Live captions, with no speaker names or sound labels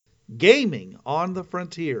Gaming on the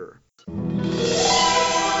Frontier.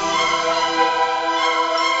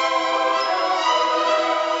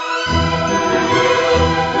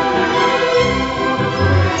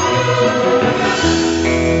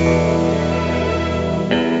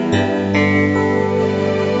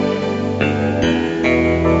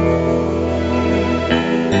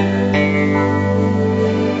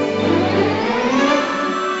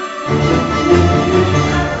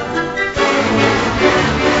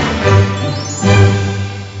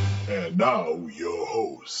 And now, your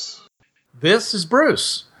hosts. This is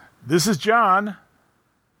Bruce. This is John.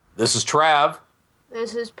 This is Trav.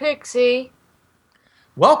 This is Pixie.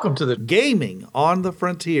 Welcome to the Gaming on the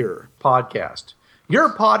Frontier podcast. Your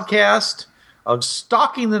podcast of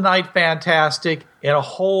stalking the night fantastic in a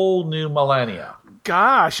whole new millennia.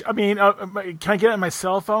 Gosh, I mean, can I get it on my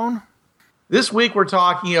cell phone? This week we're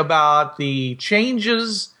talking about the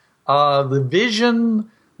changes, the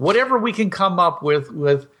vision, whatever we can come up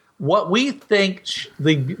with what we think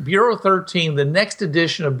the Bureau 13, the next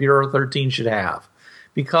edition of Bureau 13 should have.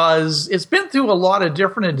 Because it's been through a lot of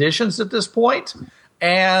different editions at this point,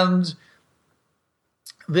 and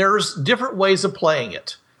there's different ways of playing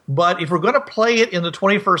it. But if we're going to play it in the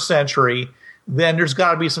 21st century, then there's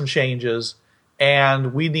got to be some changes,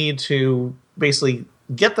 and we need to basically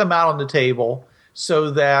get them out on the table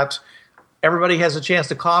so that everybody has a chance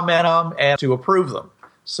to comment on them and to approve them.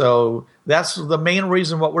 So that's the main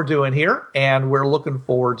reason what we're doing here, and we're looking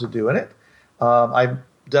forward to doing it. I've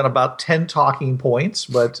done about 10 talking points,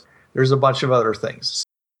 but there's a bunch of other things.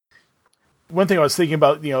 One thing I was thinking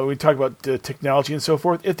about, we talk about technology and so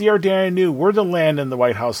forth. If the Ardania knew where to land in the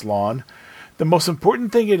White House lawn, the most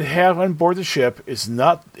important thing you'd have on board the ship is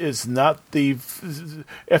not the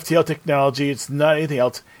FTL technology. It's not anything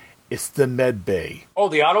else. It's the med bay. Oh,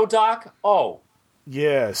 the auto dock? Oh.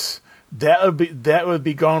 Yes. That would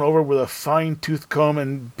be gone over with a fine-tooth comb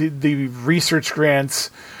and the research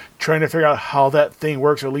grants trying to figure out how that thing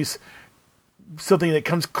works, or at least something that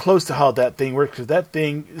comes close to how that thing works, because that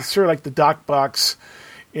thing is sort of like the dock box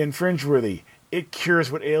in Fringeworthy. It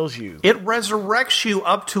cures what ails you. It resurrects you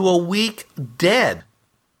up to a week dead.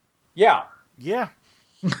 Yeah. Yeah.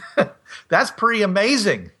 That's pretty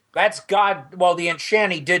amazing. That's God. Well, the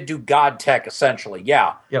Enchantee did do God tech, essentially.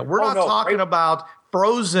 Yeah. Yeah, we're not talking about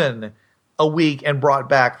frozen a week and brought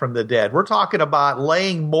back from the dead. We're talking about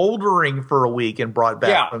laying moldering for a week and brought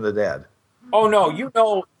back from the dead. Oh no, you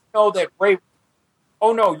know that Ray.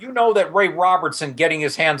 Oh no, you know that Ray Robertson getting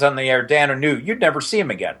his hands on the Ardania Nu, you'd never see him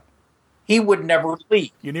again. He would never leave.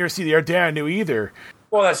 You never see the Ardania Nu either.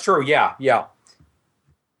 Well, that's true. Yeah.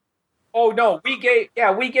 Oh no, we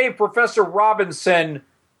gave Professor Robinson.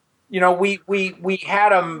 We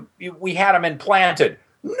had him implanted.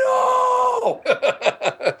 No.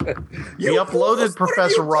 We uploaded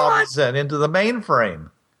Professor Robinson into the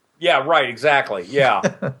mainframe. Yeah, right, exactly. Yeah.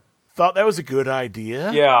 Thought that was a good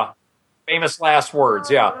idea. Yeah. Famous last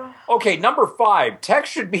words, yeah. Okay, number 5. Tech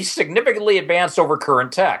should be significantly advanced over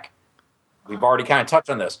current tech. We've already kind of touched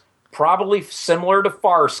on this. Probably similar to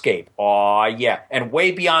Farscape. Aw, yeah. And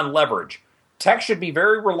way beyond Leverage. Tech should be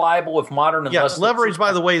very reliable if modern and less... Leverage,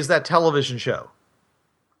 by the way, is that television show.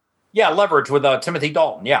 Yeah, Leverage with Timothy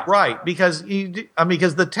Dalton, yeah. Right, because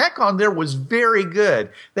the tech on there was very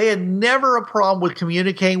good. They had never a problem with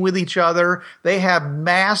communicating with each other. They had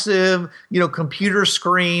massive, computer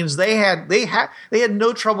screens. They had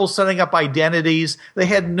no trouble setting up identities. They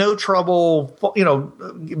had no trouble,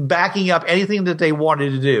 backing up anything that they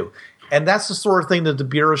wanted to do. And that's the sort of thing that the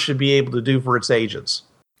Bureau should be able to do for its agents.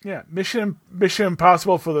 Yeah, Mission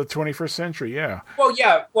Impossible for the 21st century, yeah. Well,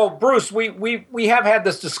 yeah. Well, Bruce, we have had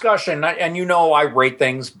this discussion, and I rate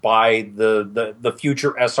things by the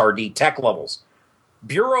future SRD tech levels.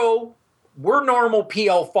 Bureau, we're normal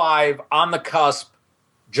PL5 on the cusp,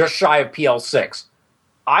 just shy of PL6.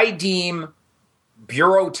 I deem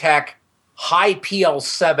Bureau tech high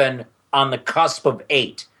PL7 on the cusp of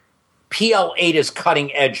 8. PL8 is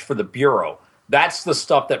cutting edge for the Bureau. That's the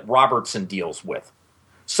stuff that Robertson deals with.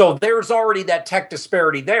 So there's already that tech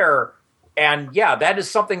disparity there. And yeah, that is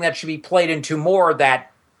something that should be played into more,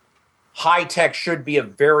 that high tech should be a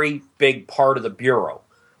very big part of the Bureau.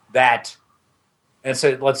 Let's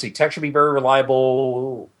see, tech should be very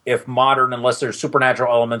reliable if modern, unless there's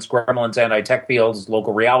supernatural elements, gremlins, anti-tech fields,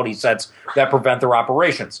 local reality sets that prevent their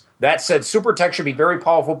operations. That said, super tech should be very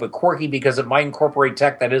powerful but quirky because it might incorporate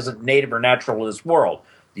tech that isn't native or natural to this world.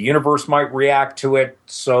 The universe might react to it,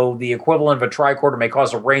 so the equivalent of a tricorder may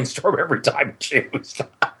cause a rainstorm every time it's used.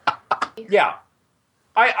 Yeah,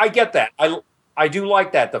 I get that. I do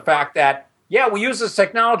like that. The fact that, we use this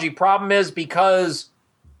technology. Problem is, because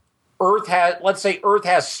let's say Earth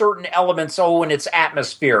has certain elements, in its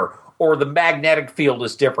atmosphere, or the magnetic field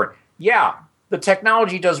is different. Yeah, the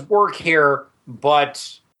technology does work here,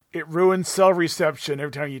 but it ruins cell reception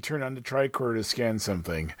every time you turn on the tricorder to scan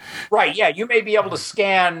something. Right, yeah, you may be able to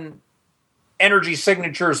scan energy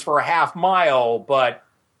signatures for a half mile, but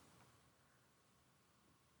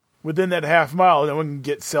within that half mile, no one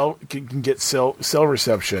can get cell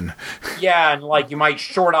reception. Yeah, and like you might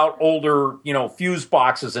short out older, fuse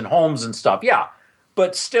boxes in homes and stuff. Yeah,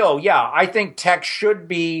 but still, yeah, I think tech should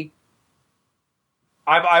be.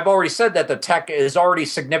 I've already said that the tech is already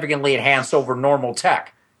significantly enhanced over normal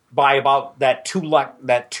tech by about that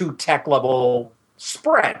two tech level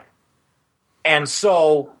spread, and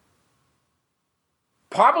so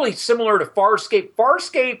probably similar to Farscape.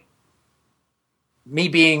 Farscape, me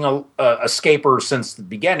being a scaper since the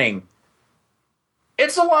beginning,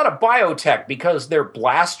 it's a lot of biotech because their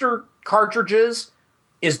blaster cartridges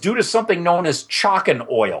is due to something known as Chacan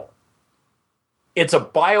oil. It's a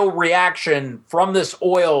bioreaction from this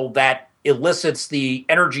oil that elicits the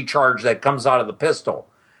energy charge that comes out of the pistol.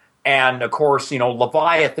 And of course,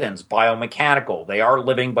 Leviathan's biomechanical. They are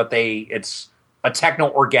living, but it's a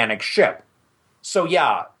techno-organic ship. So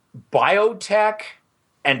yeah, biotech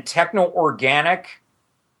and techno-organic.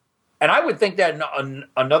 And I would think that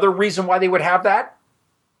another reason why they would have that,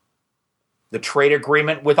 the trade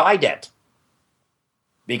agreement with IDET.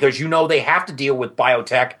 Because they have to deal with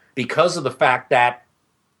biotech because of the fact that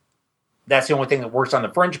that's the only thing that works on the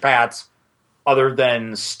fringe paths other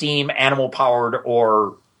than steam, animal-powered,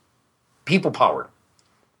 or people-powered.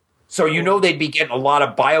 So they'd be getting a lot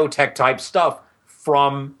of biotech-type stuff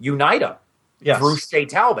from UNITA through Shea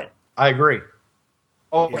Talbot. I agree.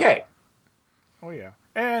 Okay. Oh, yeah.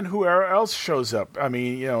 And whoever else shows up. I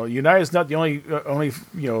mean, Unita's not the only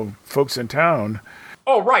folks in town.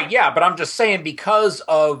 Oh, right, yeah, but I'm just saying because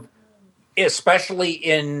of, especially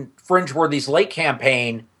in Fringeworthy's late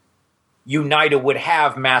campaign, UNITA would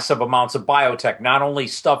have massive amounts of biotech, not only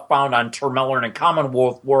stuff found on Termelern and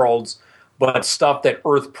Commonwealth worlds, but stuff that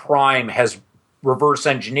Earth Prime has reverse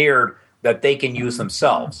engineered that they can use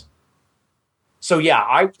themselves. So yeah,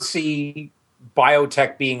 I would see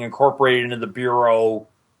biotech being incorporated into the Bureau.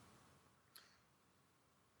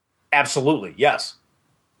 Absolutely, yes.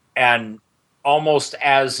 And almost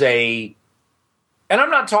as and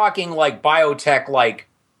I'm not talking like biotech, like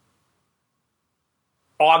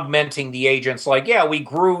augmenting the agents. Like, yeah, we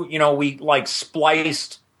grew, we like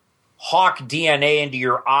spliced hawk DNA into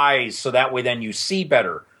your eyes so that way then you see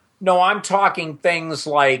better. No, I'm talking things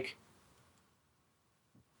like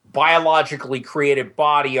biologically created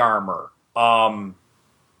body armor. Carbon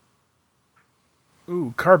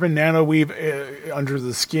nanoweave under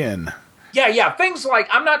the skin. Yeah, things like,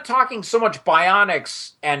 I'm not talking so much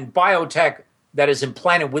bionics and biotech that is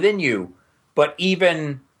implanted within you, but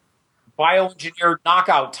even bioengineered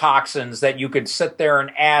knockout toxins that you could sit there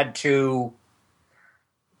and add to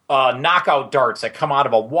knockout darts that come out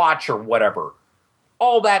of a watch or whatever.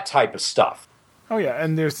 All that type of stuff. Oh, yeah,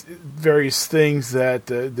 and there's various things that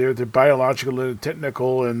they're biological and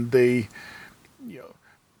technical, and they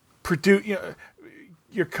produce.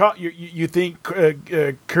 You think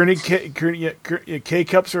Koenig K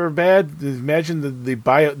cups are bad? Imagine the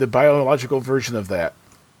biological version of that.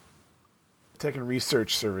 Tech and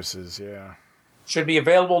research services, yeah. Should be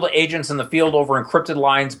available to agents in the field over encrypted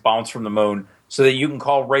lines bounced from the moon, so that you can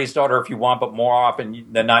call Ray's daughter if you want, but more often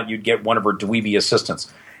than not, you'd get one of her dweeby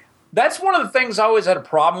assistants. That's one of the things I always had a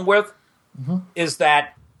problem with, is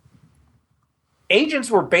that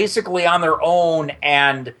agents were basically on their own,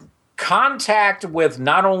 and contact with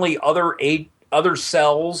not only other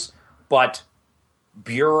cells, but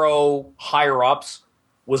Bureau higher-ups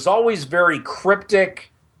was always very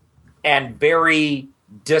cryptic and very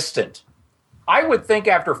distant. I would think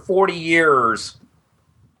after 40 years,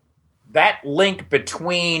 that link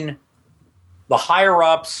between the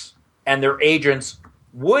higher-ups and their agents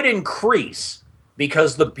would increase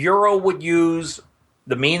because the Bureau would use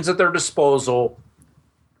the means at their disposal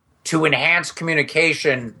to enhance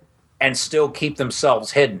communication and still keep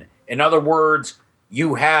themselves hidden. In other words,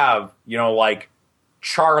 you have, like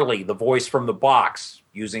Charlie, the voice from the box,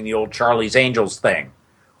 using the old Charlie's Angels thing.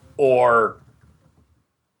 Or,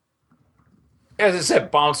 as I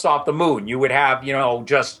said, bounced off the moon. You would have,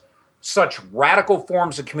 just such radical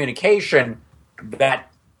forms of communication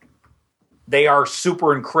that they are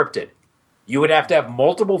super encrypted. You would have to have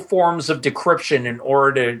multiple forms of decryption in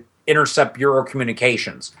order to intercept Bureau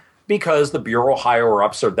communications because the Bureau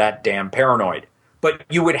higher-ups are that damn paranoid. But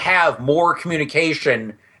you would have more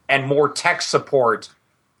communication and more tech support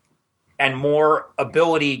and more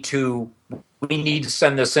ability to we need to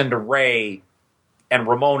send this into Ray and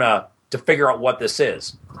Ramona to figure out what this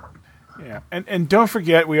is. Yeah, and don't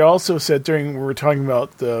forget, we also said when we were talking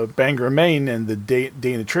about the Bangor, Maine, and the day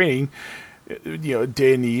in the training,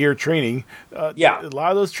 day in the year training. A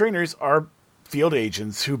lot of those trainers are field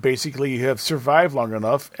agents who basically have survived long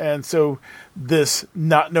enough, and so this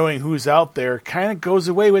not knowing who's out there kind of goes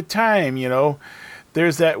away with time.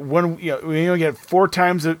 There's that one. We only get four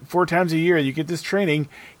times a year. You get this training.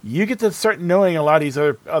 You get to start knowing a lot of these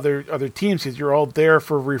other teams because you're all there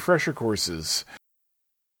for refresher courses.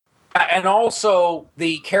 And also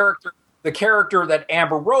the character that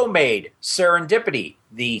Amber Rowe made, Serendipity,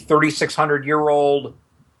 the 3,600-year-old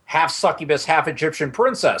half succubus, half Egyptian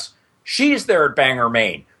princess. She's there at Bangor,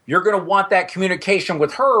 Maine. You're going to want that communication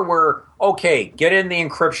with her where, okay, get in the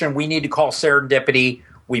encryption. We need to call Serendipity.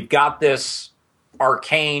 We've got this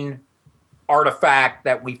arcane artifact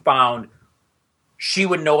that we found. She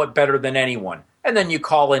would know it better than anyone. And then you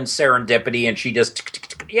call in Serendipity and she just,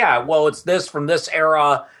 it's this from this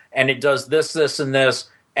era. And it does this, this, and this,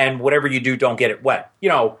 and whatever you do, don't get it wet.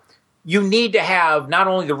 You need to have not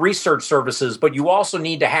only the research services, but you also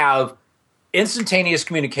need to have instantaneous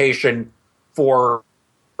communication for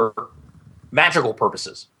magical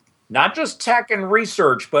purposes. Not just tech and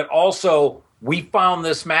research, but also we found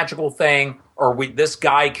this magical thing, or this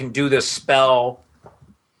guy can do this spell.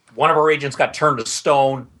 One of our agents got turned to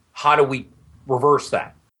stone. How do we reverse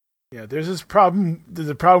that? Yeah, there's this problem. There's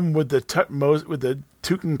a problem with the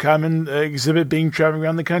Tutankhamun exhibit being traveling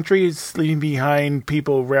around the country. It's leaving behind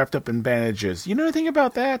people wrapped up in bandages. You know anything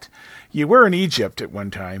about that? You were in Egypt at one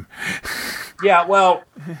time. Yeah, well,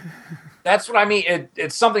 that's what I mean.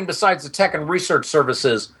 It's something besides the tech and research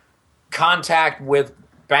services. Contact with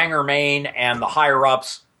Bangor, Maine, and the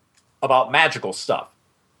higher-ups about magical stuff.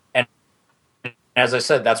 And as I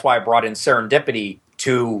said, that's why I brought in Serendipity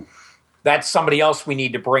to... That's somebody else we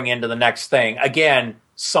need to bring into the next thing. Again,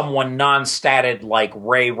 someone non-statted like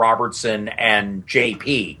Ray Robertson and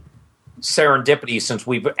JP. Serendipity, since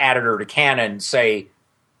we've added her to canon, say,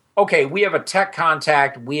 okay, we have a tech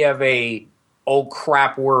contact. We have oh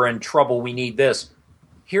crap, we're in trouble. We need this.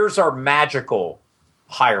 Here's our magical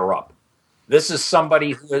higher up. This is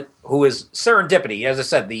somebody who is Serendipity. As I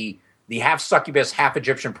said, the half succubus, half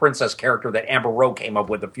Egyptian princess character that Amber Rowe came up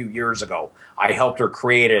with a few years ago. I helped her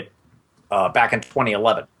create it back in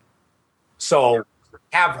 2011. So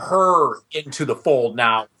have her into the fold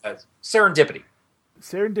now as Serendipity.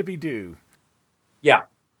 Serendipity do. Yeah.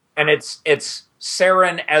 And it's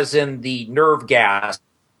Saren as in the nerve gas,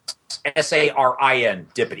 Sarin,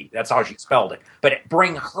 Dippity. That's how she spelled it. But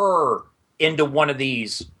bring her into one of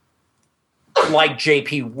these, like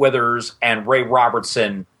J.P. Withers and Ray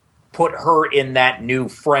Robertson, put her in that new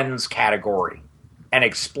friends category and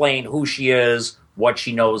explain who she is, what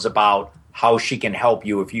she knows about, how she can help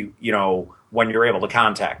you if when you're able to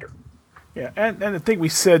contact her. Yeah, and I think we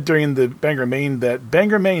said during the Bangor, Maine that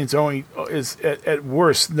Bangor, Maine is at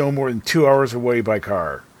worst no more than 2 hours away by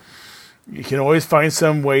car. You can always find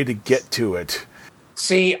some way to get to it.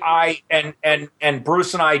 See, and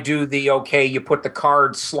Bruce and I do you put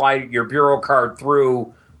the slide your bureau card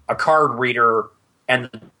through a card reader and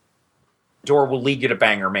the door will lead you to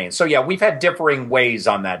Bangor, Maine. So yeah, we've had differing ways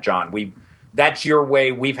on that, John. That's your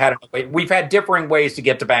way. We've had differing ways to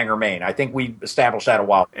get to Bangor, Maine. I think we established that a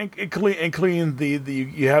while. Including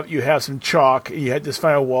you have some chalk. You had just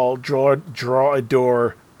find a wall, draw a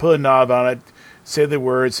door, put a knob on it, say the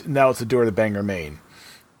words. Now it's the door to Bangor, Maine.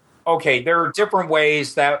 Okay, there are different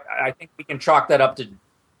ways that I think we can chalk that up to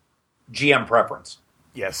GM preference.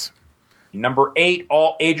 Yes. Number 8,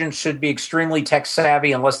 all agents should be extremely tech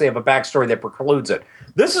savvy unless they have a backstory that precludes it.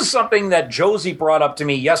 This is something that Josie brought up to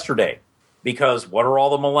me yesterday. Because what are all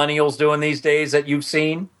the millennials doing these days that you've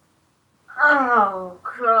seen? Oh,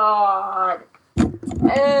 God.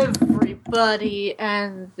 Everybody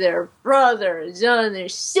and their brothers on their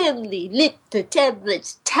silly little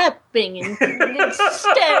tablets tapping and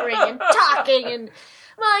staring and talking, and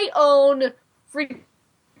my own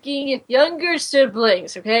freaking younger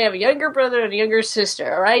siblings, okay? I have a younger brother and a younger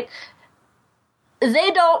sister, all right? They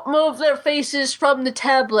don't move their faces from the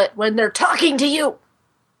tablet when they're talking to you.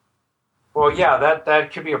 Well, yeah,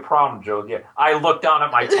 that could be a problem, Joe. Yeah, I looked down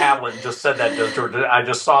at my tablet and just said that to her. I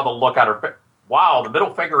just saw the look on her face. Wow, the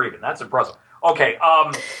middle finger even. That's impressive. Okay.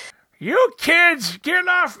 You kids, get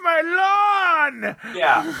off my lawn!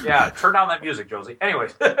 Yeah. Turn down that music, Josie.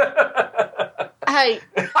 Anyways. Hey,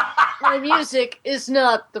 my music is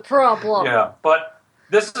not the problem. Yeah, but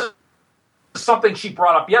this is something she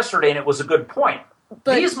brought up yesterday, and it was a good point.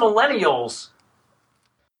 But these millennials,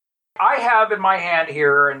 I have in my hand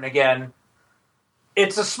here, and again,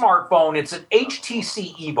 It's a smartphone. It's an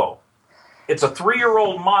HTC Evo. It's a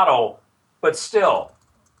 3-year-old model, but still,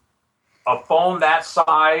 a phone that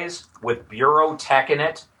size with Bureau tech in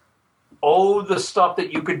it. Oh, the stuff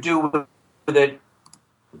that you could do with it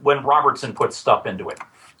when Robertson put stuff into it.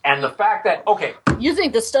 And the fact that, okay, You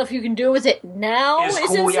think the stuff you can do with it now is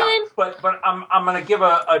cool, insane? yeah. But I'm going to give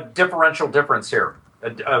a differential difference here,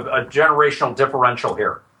 a generational differential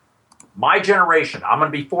here. My generation, I'm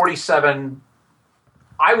going to be 47.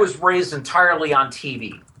 I was raised entirely on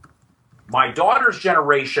TV. My daughter's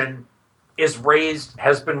generation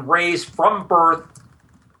has been raised from birth,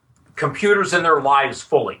 computers in their lives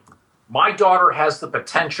fully. My daughter has the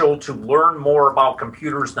potential to learn more about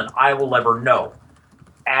computers than I will ever know,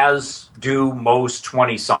 as do most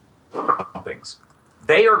 20-somethings.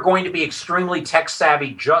 They are going to be extremely tech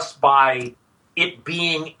savvy just by it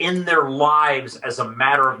being in their lives as a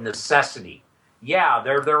matter of necessity. Yeah,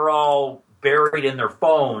 they're all buried in their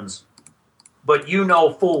phones, but you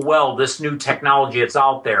know full well this new technology that's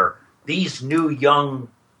out there, these new young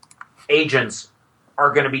agents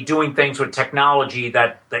are going to be doing things with technology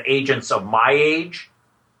that the agents of my age,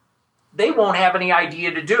 they won't have any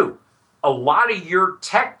idea to do. A lot of your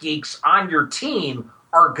tech geeks on your team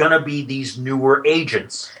are going to be these newer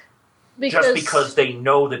agents. Just because they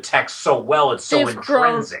know the tech so well, it's so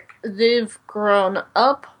intrinsic. They've grown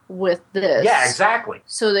up with this. Yeah, exactly.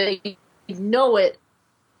 So they know it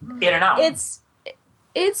in and out.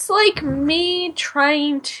 It's like me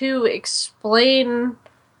trying to explain.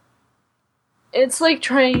 It's like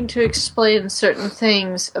trying to explain certain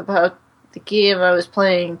things about the game I was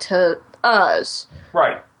playing to us.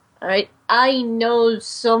 Right. Right. I know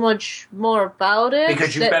so much more about it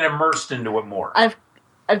because you've been immersed into it more. I've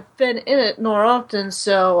been in it more often,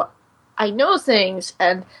 so I know things,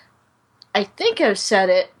 and I think I've said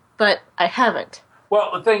it, but I haven't.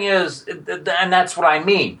 Well, the thing is, and that's what I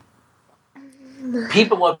mean.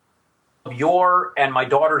 People of your and my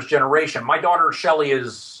daughter's generation. My daughter Shelley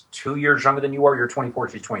is 2 years younger than you are. You're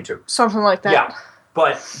 24. She's 22. Something like that. Yeah,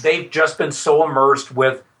 but they've just been so immersed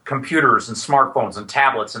with computers and smartphones and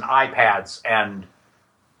tablets and iPads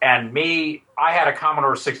and me. I had a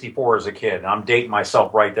Commodore 64 as a kid, and I'm dating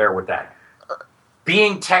myself right there with that.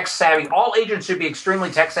 Being tech savvy, all agents should be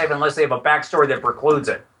extremely tech savvy unless they have a backstory that precludes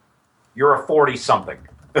it. You're a 40-something.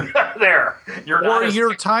 There. Or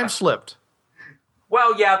you're time slipped.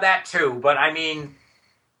 Well, yeah, that too. But I mean,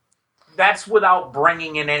 that's without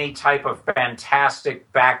bringing in any type of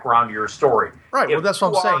fantastic background to your story. Right. Well, that's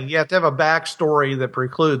what I'm saying. You have to have a backstory that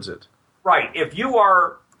precludes it. Right. If you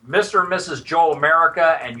are Mr. and Mrs. Joe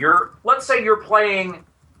America and let's say you're playing,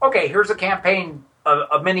 okay, here's a campaign,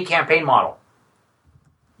 a mini campaign model.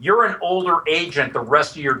 You're an older agent. The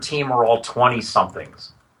rest of your team are all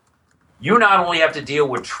 20-somethings. You not only have to deal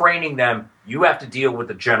with training them, you have to deal with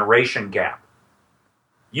the generation gap.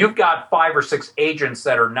 You've got 5 or 6 agents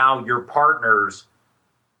that are now your partners,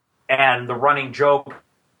 and the running joke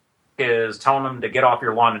is telling them to get off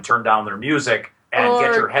your lawn and turn down their music and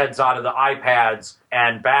get your heads out of the iPads.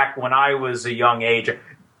 And back when I was a young age,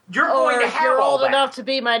 you're going to have you're all old that. enough to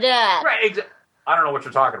be my dad. Right. I don't know what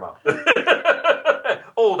you're talking about.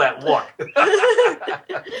 Oh, that look.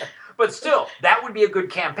 But still, that would be a good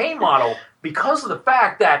campaign model because of the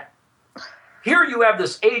fact that here you have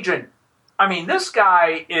this agent. I mean, this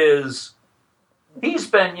guy he's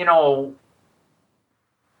been,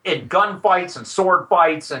 in gunfights and sword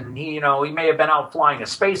fights, and he may have been out flying a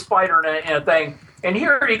space fighter and a thing. And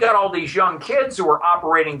here you got all these young kids who are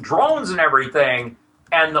operating drones and everything,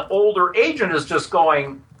 and the older agent is just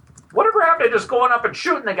going, whatever happened to just going up and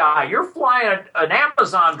shooting the guy? You're flying an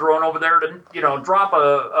Amazon drone over there to, drop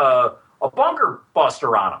a bunker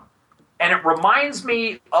buster on him. And it reminds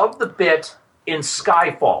me of the bit in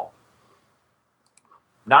Skyfall.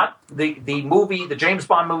 Not the movie, the James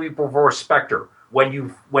Bond movie before Spectre,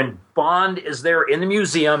 when Bond is there in the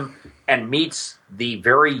museum and meets the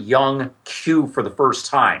very young Q for the first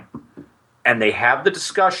time, and they have the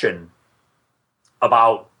discussion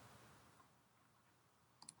about,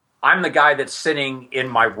 I'm the guy that's sitting in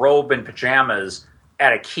my robe and pajamas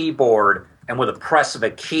at a keyboard, and with a press of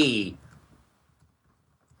a key,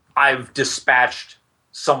 I've dispatched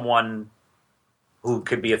someone who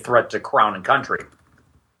could be a threat to crown and country.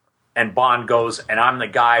 And Bond goes, and I'm the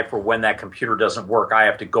guy for when that computer doesn't work, I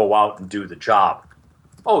have to go out and do the job.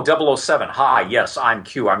 Oh, 007, hi, yes, I'm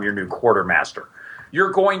Q, I'm your new quartermaster.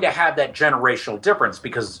 You're going to have that generational difference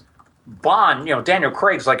because Bond, Daniel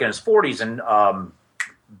Craig's like in his 40s, and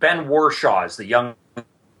Ben Warshaw is the young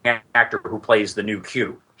actor who plays the new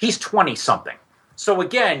Q. He's 20-something. So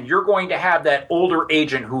again, you're going to have that older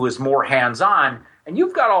agent who is more hands-on, and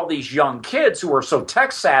you've got all these young kids who are so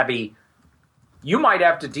tech savvy, you might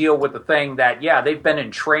have to deal with the thing that, yeah, they've been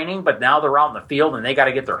in training, but now they're out in the field and they got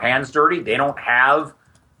to get their hands dirty.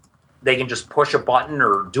 They can just push a button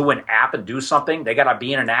or do an app and do something. They got to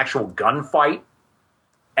be in an actual gunfight.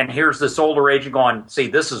 And here's this older agent going, see,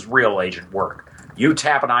 this is real agent work. You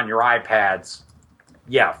tapping on your iPads,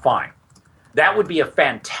 yeah, fine. That would be a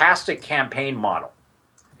fantastic campaign model.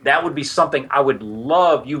 That would be something I would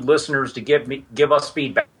love you listeners to give us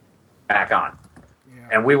feedback on. Yeah.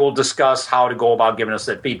 And we will discuss how to go about giving us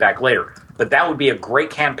that feedback later. But that would be a great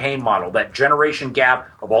campaign model, that generation gap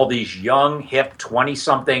of all these young, hip,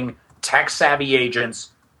 20-something, tech-savvy agents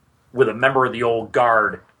with a member of the old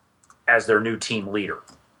guard as their new team leader.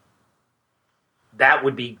 That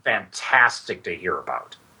would be fantastic to hear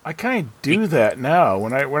about. I kind of do that now.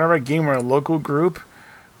 Whenever I game in a local group,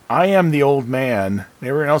 I am the old man, and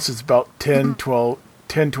everyone else is about 10,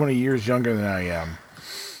 20 years younger than I am.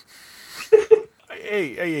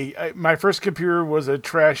 Hey, my first computer was a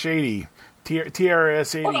Trash 80,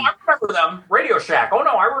 TRS 80. Oh, no, I remember them. Radio Shack. Oh,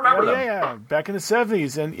 no, I remember them. Yeah, back in the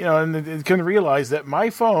 70s. And, and couldn't realize that my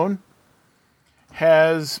phone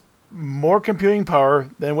has more computing power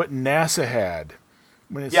than what NASA had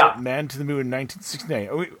when it sent man to the moon in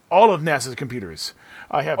 1969. All of NASA's computers.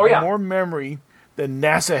 I have more memory than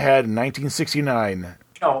NASA had in 1969.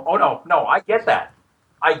 No, I get that.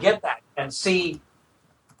 And see,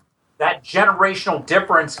 that generational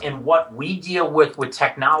difference in what we deal with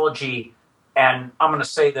technology, and I'm going to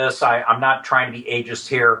say this, I'm not trying to be ageist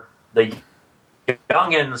here, the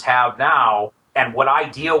youngins have now, and what I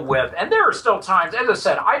deal with, and there are still times, as I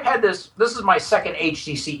said, I've had this is my second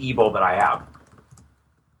HTC Evo that I have.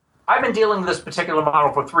 I've been dealing with this particular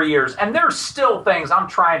model for 3 years, and there's still things I'm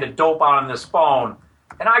trying to dope on this phone,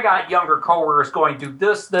 and I got younger coworkers going, do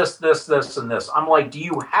this, and this. I'm like, do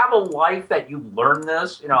you have a life that you learn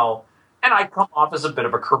this? And I come off as a bit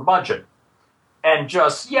of a curmudgeon. And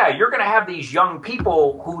just, you're going to have these young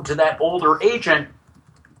people who, to that older agent,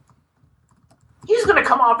 he's going to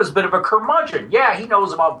come off as a bit of a curmudgeon. Yeah, he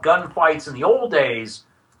knows about gunfights in the old days,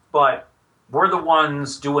 but we're the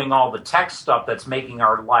ones doing all the tech stuff that's making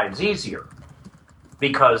our lives easier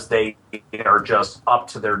because they are just up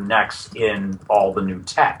to their necks in all the new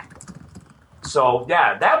tech. So,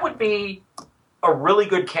 that would be a really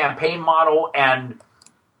good campaign model. And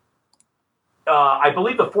I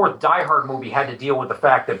believe the fourth Die Hard movie had to deal with the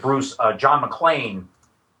fact that John McClane,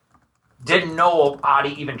 didn't know how to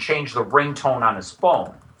even change the ringtone on his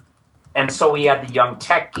phone. And so he had the young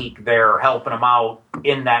tech geek there helping him out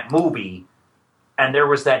in that movie. And there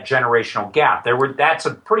was that generational gap. That's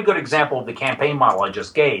a pretty good example of the campaign model I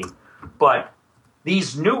just gave. But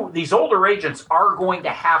these older agents are going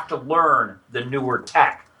to have to learn the newer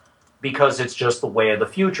tech because it's just the way of the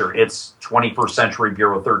future. It's 21st century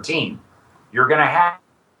Bureau 13. You're going to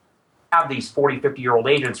have these 40, 50-year-old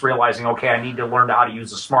agents realizing, okay, I need to learn how to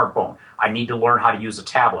use a smartphone. I need to learn how to use a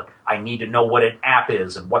tablet. I need to know what an app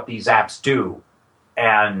is and what these apps do.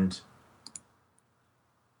 And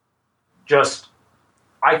just,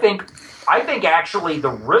 I think actually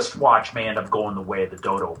the wristwatch may end up going the way of the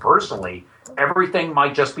dodo personally. Everything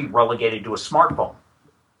might just be relegated to a smartphone.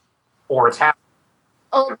 Or it's happening.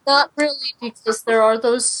 Oh, not really, because there are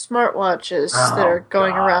those smartwatches that are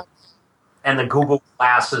going around. And the Google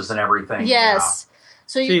glasses and everything. Yes. Yeah.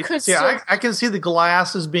 So you could still... I can see the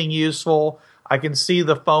glasses being useful. I can see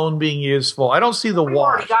the phone being useful. I don't see the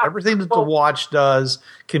watch. Everything that the watch does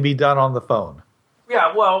can be done on the phone.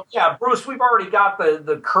 Yeah, well, Bruce, we've already got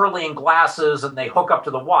the curling glasses and they hook up to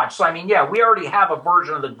the watch. So, I mean, we already have a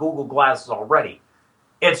version of the Google glasses already.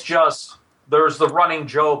 It's just, there's the running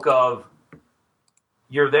joke of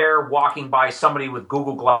you're there walking by somebody with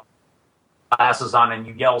Google glasses on and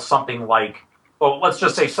you yell something like, well, let's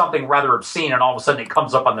just say something rather obscene, and all of a sudden it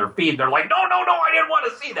comes up on their feed and they're like, no, I didn't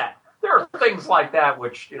want to see that. There are things like that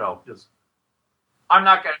which, just, I'm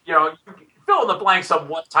not going to, fill in the blanks of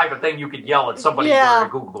what type of thing you could yell at somebody wearing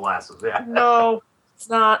Google glasses. Yeah. No, it's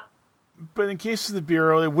not. But in case of the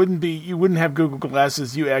Bureau, you wouldn't have Google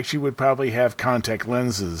glasses. You actually would probably have contact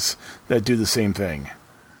lenses that do the same thing.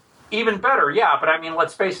 Even better, yeah. But I mean,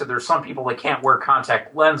 let's face it, there's some people that can't wear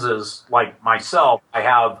contact lenses, like myself. I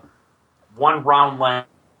have one round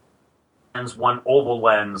lens, one oval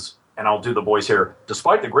lens, and I'll do the voice here.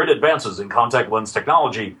 Despite the great advances in contact lens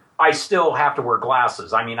technology, I still have to wear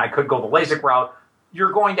glasses. I mean, I could go the LASIK route.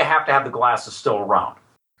 You're going to have the glasses still around.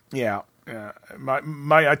 Yeah. My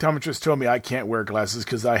optometrist told me I can't wear glasses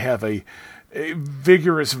because I have a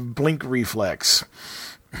vigorous blink reflex.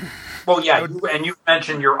 Well, yeah, and you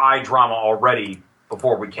mentioned your eye drama already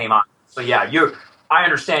before we came on. So yeah, I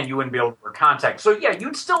understand you wouldn't be able to wear contacts. So, yeah,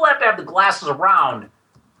 you'd still have to have the glasses around,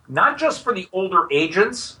 not just for the older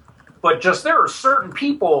agents, but just there are certain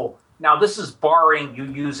people. Now, this is barring you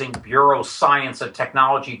using Bureau science and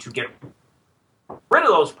technology to get rid of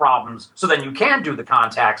those problems so then you can do the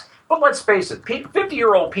contacts. But let's face it,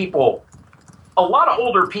 50-year-old people, a lot of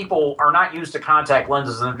older people are not used to contact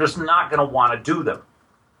lenses and they're just not going to want to do them.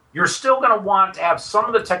 You're still going to want to have some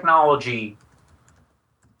of the technology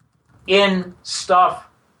in stuff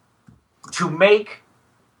to make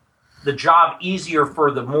the job easier for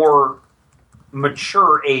the more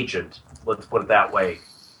mature agent, let's put it that way.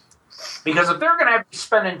 Because if they're going to have to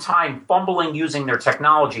spending time fumbling using their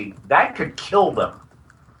technology, that could kill them.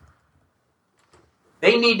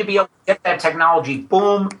 They need to be able to get that technology,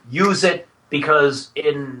 boom, use it, because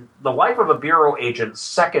in the life of a Bureau agent,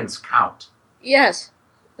 seconds count. Yes.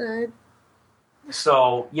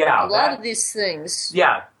 So, yeah. A lot of these things.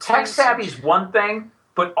 Yeah, tech savvy's one thing,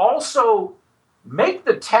 but also make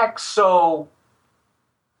the tech so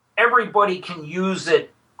everybody can use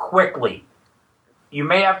it quickly. You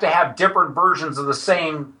may have to have different versions of the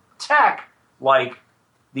same tech, like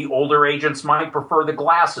the older agents might prefer the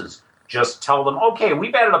glasses. Just tell them, okay,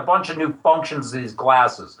 we've added a bunch of new functions to these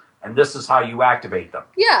glasses, and this is how you activate them.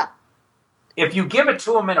 Yeah. If you give it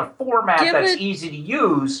to them in a format that's easy to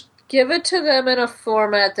use... Give it to them in a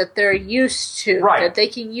format that they're used to, right, that they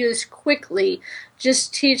can use quickly.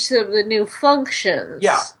 Just teach them the new functions.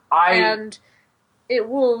 Yeah. And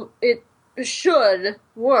it should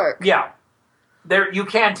work. Yeah. You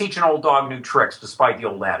can teach an old dog new tricks, despite the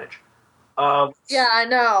old adage. Yeah, I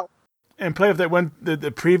know. And play off that one,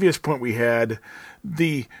 the previous point we had,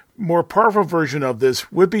 the more powerful version of this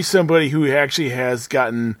would be somebody who actually has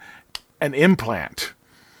gotten an implant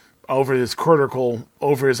over his cortical,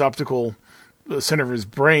 over his optical center of his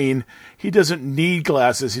brain. He doesn't need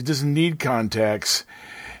glasses. He doesn't need contacts.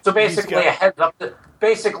 So basically,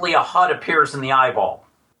 basically a HUD appears in the eyeball.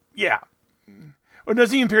 Yeah. Or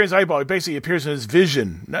doesn't even appear in his eyeball. It basically appears in his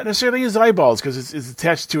vision. Not necessarily his eyeballs, because it's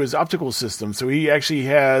attached to his optical system. So he actually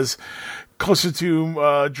has closer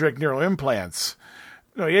to direct neural implants.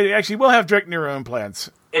 No, he actually will have direct neural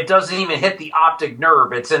implants. It doesn't even hit the optic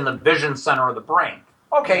nerve. It's in the vision center of the brain.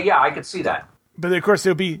 Okay, yeah, I could see that. But of course,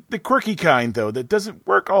 there'll be the quirky kind, though, that doesn't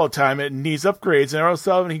work all the time. It needs upgrades. And all of a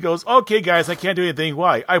sudden he goes, okay, guys, I can't do anything.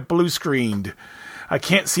 Why? I blue screened. I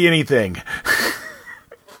can't see anything.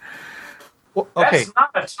 Well, okay. That's not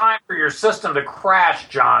a time for your system to crash,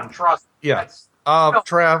 John. Trust me. Yeah.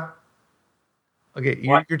 Trav. Okay,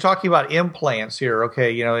 you're talking about implants here,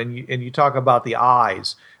 okay? You know, and you talk about the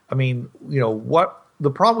eyes. I mean, you know, what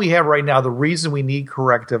the problem we have right now, the reason we need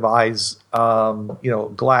corrective eyes,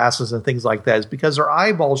 glasses and things like that, is because our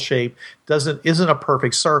eyeball shape isn't a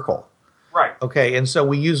perfect circle. Right. Okay, and so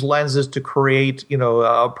we use lenses to create,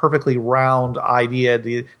 a perfectly round idea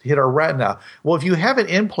to hit our retina. Well, if you have an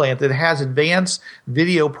implant that has advanced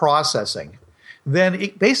video processing, then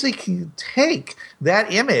it basically can take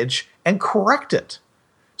that image and correct it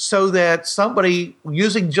so that somebody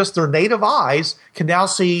using just their native eyes can now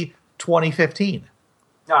see 2015.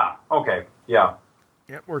 Ah, okay, yeah.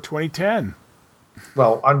 Yep, or 2010.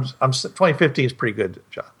 Well, 2015 is pretty good,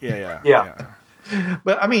 John. Yeah.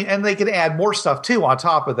 But I mean, and they could add more stuff too on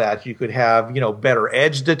top of that. You could have, better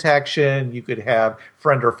edge detection. You could have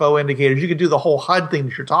friend or foe indicators. You could do the whole HUD thing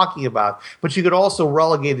that you're talking about. But you could also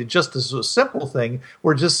relegate it just as a simple thing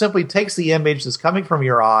where it just simply takes the image that's coming from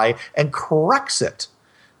your eye and corrects it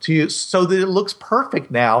so that it looks perfect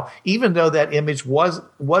now, even though that image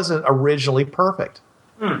wasn't originally perfect.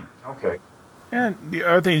 Okay. And the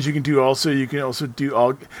other things you can do also,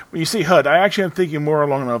 do when you say HUD, I actually am thinking more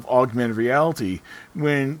along of augmented reality.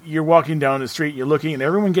 When you're walking down the street, you're looking, and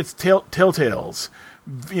everyone gets telltales.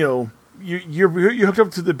 You're hooked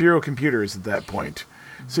up to the Bureau computers at that point.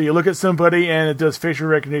 So you look at somebody, and it does facial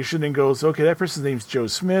recognition and goes, okay, that person's name's Joe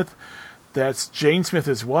Smith. That's Jane Smith,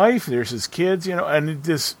 his wife. There's his kids, and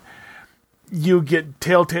you get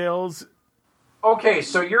telltales. Okay,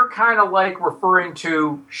 so you're kind of like referring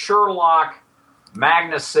to Sherlock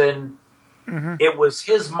Magnuson. Mm-hmm. It was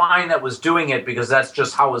his mind that was doing it because that's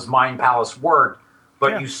just how his mind palace worked.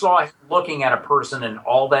 But you saw him looking at a person and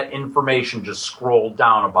all that information just scrolled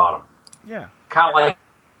down about him. Yeah. Kind of like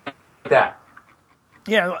that.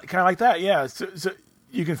 Yeah, kind of like that, yeah. So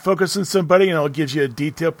you can focus on somebody and it gives you a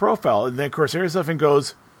detailed profile. And then, of course, there's stuff and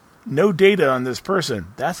goes, no data on this person.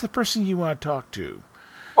 That's the person you want to talk to.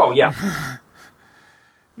 Oh, yeah.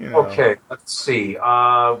 Okay, let's see.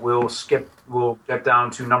 We'll get down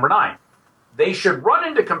to number 9. They should run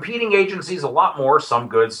into competing agencies a lot more, some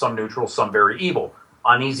good, some neutral, some very evil.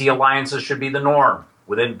 Uneasy alliances should be the norm.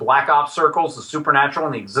 Within Black Ops circles, the supernatural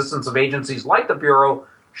and the existence of agencies like the Bureau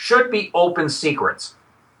should be open secrets.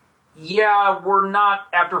 Yeah, we're not,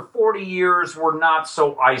 after 40 years, we're not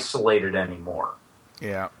so isolated anymore.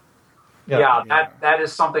 Yeah. Yeah, that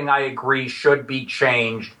is something I agree should be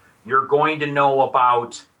changed. You're going to know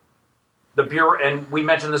about the Bureau, and we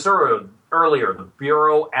mentioned this earlier, the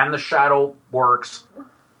Bureau and the Shadow Works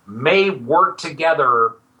may work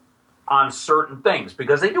together on certain things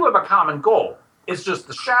because they do have a common goal. It's just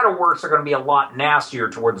the Shadow Works are going to be a lot nastier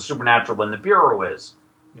toward the supernatural than the Bureau is.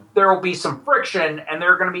 There will be some friction, and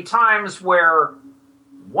there are going to be times where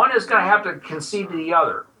one is going to have to concede to the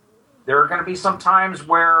other. There are going to be some times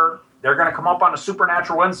where they're going to come up on a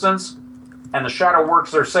supernatural instance, and the Shadow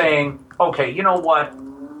Works are saying, okay, you know what?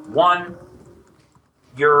 One,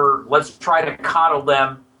 let's try to coddle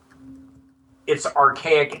them. It's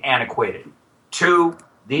archaic, antiquated. Two,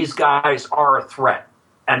 these guys are a threat,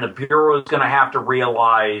 and the Bureau is going to have to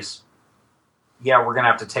realize, yeah, we're going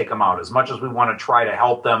to have to take them out. As much as we want to try to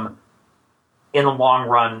help them in the long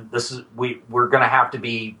run, we're going to have to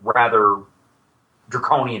be rather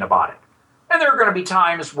draconian about it. And there are going to be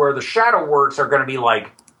times where the Shadow Works are going to be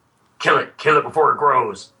like, kill it before it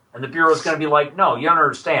grows. And the Bureau is going to be like, no, you don't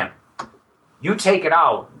understand. You take it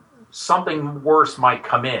out, something worse might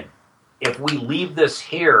come in. If we leave this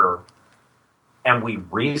here and we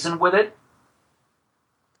reason with it,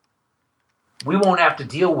 we won't have to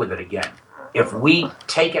deal with it again. If we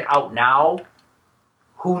take it out now,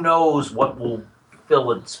 who knows what will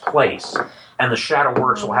fill its place? And the Shadow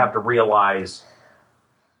Works will have to realize,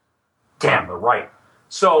 damn, they're right.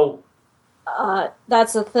 So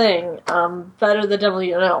that's the thing. Better the devil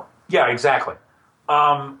you know. yeah, exactly.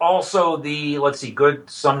 Also, good,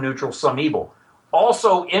 some neutral, some evil.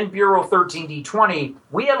 Also, in Bureau 13D20,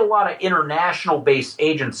 we had a lot of international-based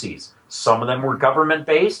agencies. Some of them were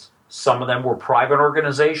government-based. Some of them were private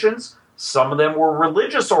organizations. Some of them were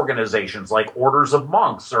religious organizations like orders of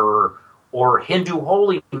monks or Hindu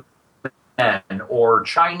holy men or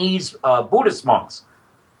Chinese Buddhist monks.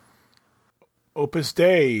 Opus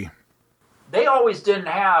Dei. They always didn't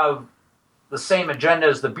have the same agenda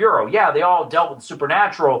as the Bureau. Yeah, they all dealt with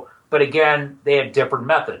supernatural, but again, they had different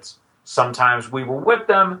methods. Sometimes we were with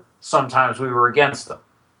them, sometimes we were against them.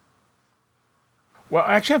 Well,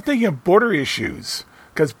 actually, I'm thinking of border issues.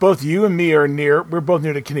 Because both you and me we're both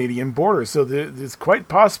near the Canadian border, so it's quite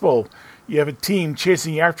possible you have a team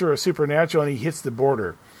chasing after a supernatural and he hits the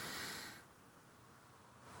border.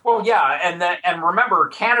 Well, yeah, and remember,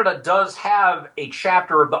 Canada does have a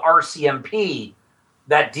chapter of the RCMP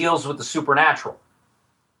that deals with the supernatural.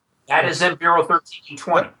 That is in Bureau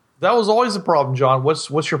 1320. That was always a problem, John.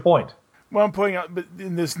 What's your point? Well, I'm pointing out, but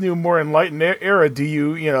in this new, more enlightened era, do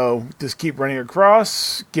you, just keep running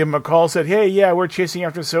across, give them a call, said, hey, yeah, we're chasing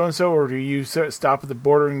after so-and-so, or do you stop at the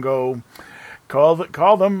border and go call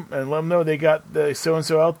them and let them know they got the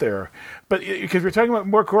so-and-so out there? But because we're talking about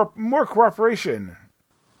more cooperation.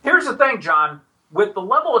 Here's the thing, John. With the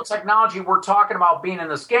level of technology we're talking about being in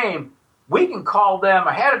this game, we can call them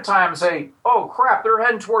ahead of time and say, oh, crap, they're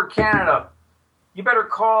heading toward Canada. You better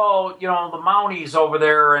call, the Mounties over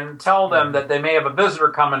there and tell them that they may have a visitor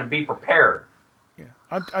coming and be prepared. Yeah,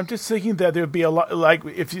 I'm just thinking that there would be a lot,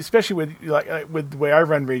 especially with the way I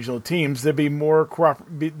run regional teams, there'd be more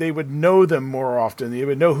they would know them more often. They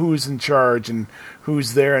would know who's in charge and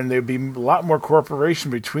who's there, and there'd be a lot more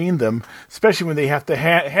cooperation between them, especially when they have to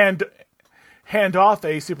hand off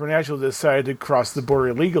a supernatural that decided to cross the border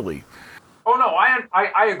illegally. Oh, no,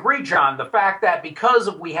 I agree, John. The fact that because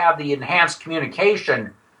we have the enhanced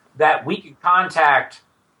communication, that we can contact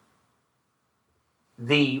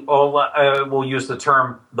we'll use the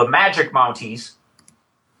term, the magic Mounties,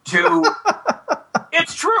 to...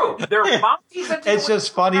 It's true. They're Mounties that It's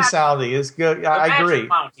just funny sounding. It's good. I agree.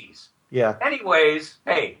 Mounties. Yeah. Anyways,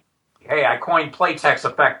 hey, I coined playtext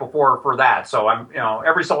effect before for that. So I'm,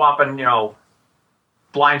 every so often,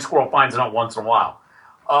 blind squirrel finds a nut once in a while.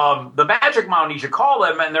 The magic Mounties, you call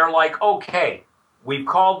them, and they're like, okay, we've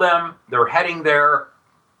called them, they're heading there.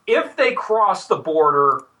 If they cross the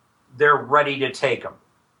border, they're ready to take them.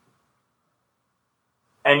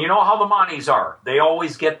 And you know how the Mounties are. They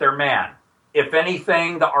always get their man. If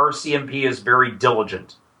anything, the RCMP is very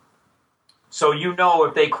diligent. So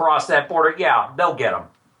if they cross that border, yeah, they'll get them.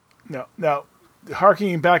 Now,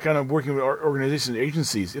 harkening back on working with organizations and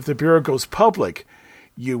agencies, if the Bureau goes public,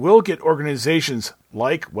 you will get organizations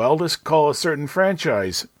like, let's call a certain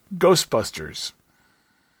franchise, Ghostbusters.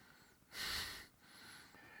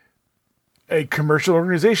 A commercial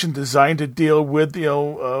organization designed to deal with,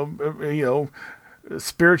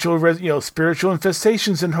 spiritual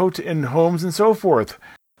infestations in homes and so forth.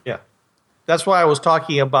 Yeah. That's why I was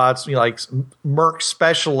talking about like Merc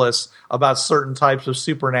specialists about certain types of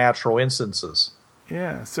supernatural instances.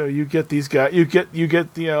 Yeah, so you get these guys. You get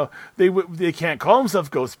they can't call themselves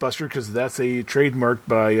Ghostbusters because that's a trademark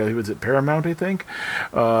by was it Paramount, I think,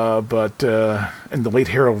 but and the late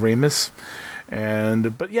Harold Ramis.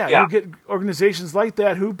 But you get organizations like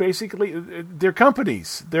that who basically they're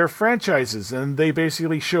companies, they're franchises, and they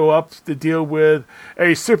basically show up to deal with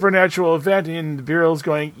a supernatural event, and the Bureau's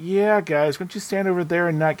going, "Yeah, guys, why don't you stand over there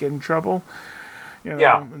and not get in trouble?"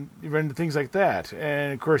 And you run into things like that.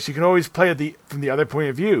 And of course, you can always play it from the other point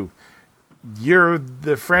of view. You're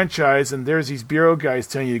the franchise, and there's these Bureau guys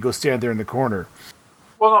telling you to go stand there in the corner.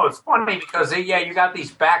 Well, no, it's funny because you got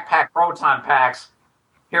these backpack proton packs.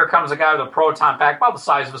 Here comes a guy with a proton pack about the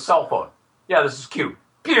size of a cell phone. Yeah, this is cute.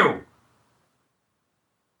 Pew!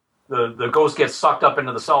 The ghost gets sucked up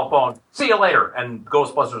into the cell phone. See you later. And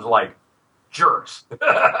Ghostbusters are like, jerks.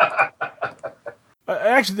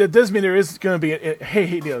 Actually, that does mean there is going to be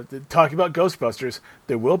talking about Ghostbusters,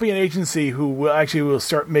 there will be an agency who will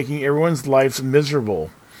start making everyone's lives miserable.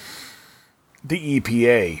 The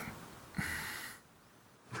EPA.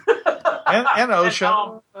 and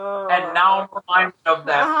OSHA. And now I'm reminded of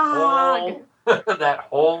that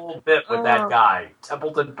whole bit with that guy,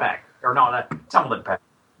 Templeton Peck. Or no, not Templeton Peck.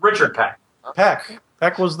 Richard Peck.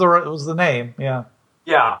 Peck was the name, yeah.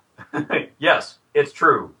 Yeah. Yes, it's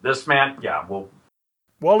true. This man,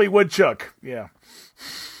 Wally Woodchuck, yeah.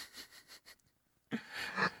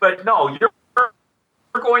 But no, you're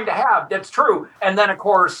going to have, that's true. And then, of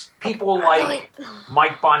course, people like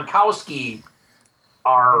Mike Bonkowski,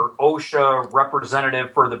 our OSHA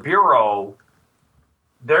representative for the Bureau,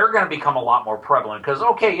 they're going to become a lot more prevalent. Because,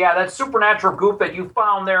 that supernatural goop that you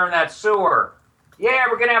found there in that sewer,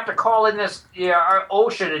 we're going to have to call in this our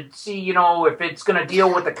OSHA to see, if it's going to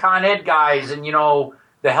deal with the Con Ed guys and,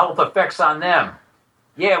 the health effects on them.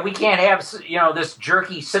 Yeah, we can't have, this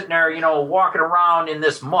jerky sitting there, walking around in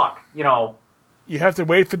this muck, You have to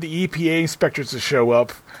wait for the EPA inspectors to show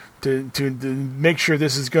up to make sure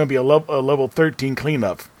this is going to be a level 13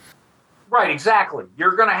 cleanup. Right, exactly.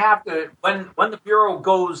 You're going to have to, when the Bureau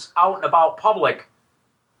goes out and about public,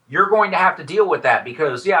 you're going to have to deal with that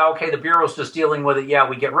because, the Bureau's just dealing with it.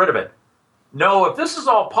 We get rid of it. No, if this is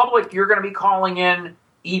all public, you're going to be calling in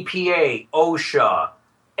EPA, OSHA,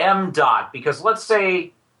 MDOT, because let's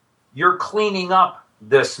say you're cleaning up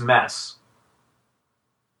this mess.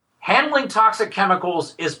 Handling toxic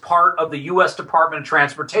chemicals is part of the U.S. Department of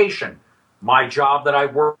Transportation. My job that I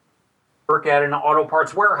work at an auto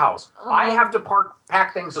parts warehouse. I have to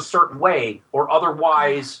pack things a certain way or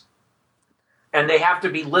otherwise, and they have to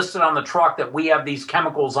be listed on the truck that we have these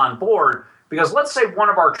chemicals on board because let's say one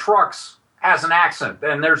of our trucks has an accident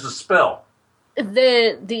and there's a spill.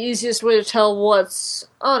 The easiest way to tell what's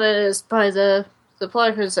on it is by the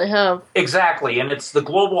placards they have. Exactly, and it's the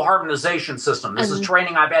global harmonization system. This is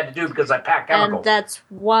training I've had to do because I pack chemicals. And that's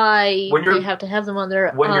why they have to have them on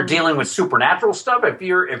there. When you're dealing with supernatural stuff, if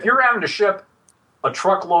you're having to ship a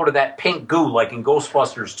truckload of that pink goo like in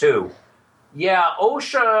Ghostbusters 2,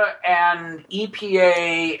 OSHA and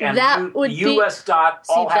EPA and US DOT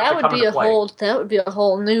all have to come into play. That would be a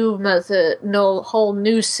whole new method, whole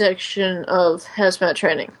new section of hazmat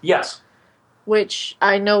training. Yes. Which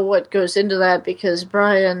I know what goes into that because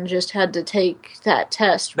Brian just had to take that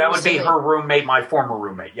test. That would be her roommate, my former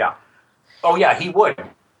roommate, yeah. Oh, yeah, he would.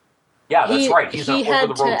 Yeah, that's right. He's an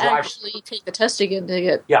over-the-road driver. He had to actually take the test again to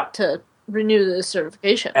get to renew the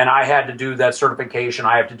certification. And I had to do that certification.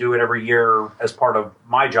 I have to do it every year as part of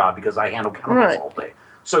my job because I handle chemicals all day.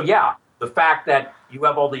 So, the fact that you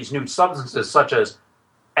have all these new substances such as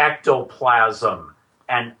ectoplasm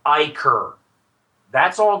and ichor,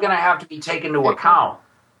 that's all going to have to be taken into account.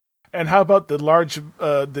 And how about the large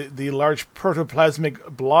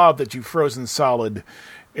protoplasmic blob that you frozen solid?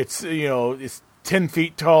 It's it's 10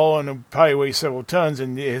 feet tall and it probably weighs several tons,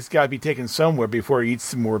 and it's got to be taken somewhere before it eats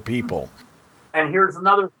some more people. And here's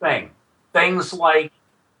another thing: things like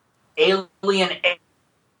alien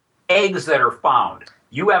eggs that are found.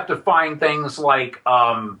 You have to find things like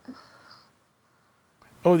the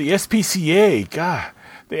SPCA. God.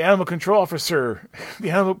 The animal control officer.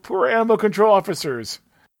 Poor animal control officers.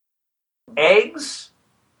 Eggs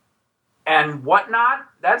and whatnot.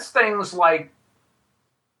 That's things like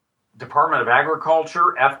Department of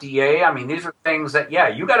Agriculture, FDA. I mean, these are things that,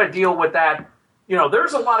 you got to deal with that.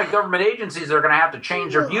 There's a lot of government agencies that are going to have to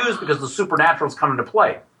change their views because the supernatural's come into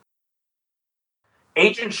play.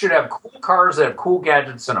 Agents should have cool cars that have cool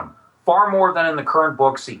gadgets in them. Far more than in the current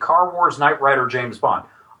book. See Car Wars, Knight Rider, James Bond.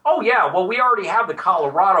 Oh, yeah, well, we already have the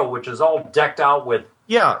Colorado, which is all decked out with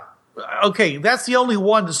okay, that's the only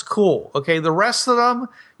one that's cool. Okay, the rest of them,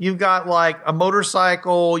 you've got like a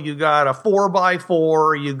motorcycle, you got a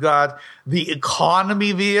 4x4, you got the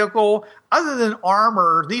economy vehicle. Other than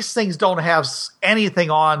armor, these things don't have anything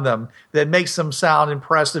on them that makes them sound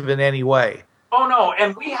impressive in any way. Oh no,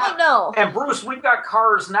 and we have and Bruce, we've got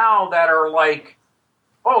cars now that are like,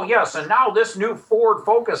 oh yes, and now this new Ford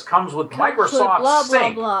Focus comes with Microsoft blah,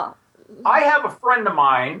 Sync. blah, blah. I have a friend of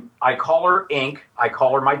mine. I call her Ink. I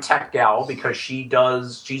call her my tech gal because she's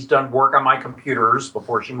done work on my computers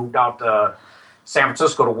before she moved out to San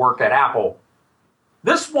Francisco to work at Apple.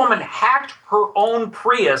 This woman hacked her own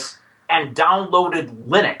Prius and downloaded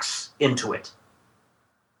Linux into it.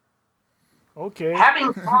 Okay.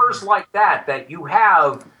 Having cars like that you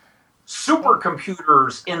have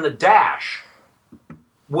supercomputers in the dash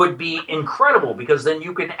would be incredible because then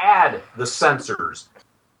you can add the sensors.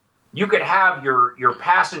 You could have your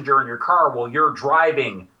passenger in your car while you're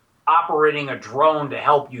driving, operating a drone to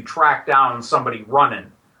help you track down somebody running.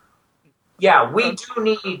 Yeah, we do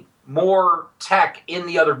need more tech in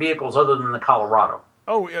the other vehicles other than the Colorado.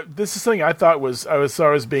 Oh, this is something I thought was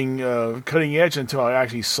being cutting edge until I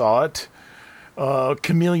actually saw it.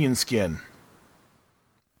 Chameleon skin.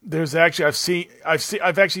 There's actually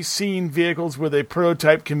I've actually seen vehicles with a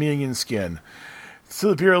prototype chameleon skin.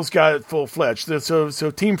 So the Bureau's got it full fledged.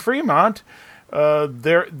 So Team Fremont,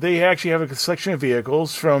 they actually have a selection of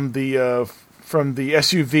vehicles from the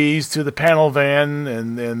SUVs to the panel van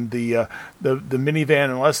and the minivan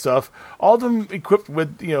and all that stuff. All of them equipped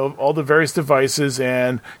with all the various devices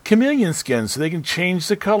and chameleon skins, so they can change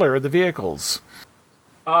the color of the vehicles.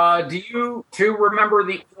 Do you remember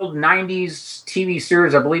the old 90s TV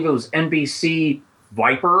series? I believe it was NBC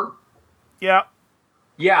Viper. Yeah.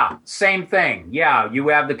 Yeah, same thing. Yeah, you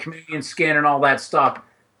have the chameleon skin and all that stuff.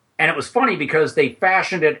 And it was funny because they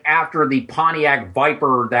fashioned it after the Pontiac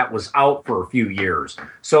Viper that was out for a few years.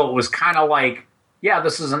 So it was kind of like, yeah,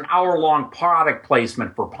 this is an hour-long product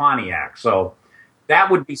placement for Pontiac. So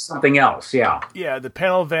that would be something else, yeah. Yeah, the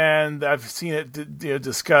panel van, I've seen it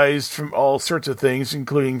disguised from all sorts of things,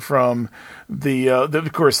 including from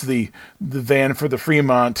of course, the van for the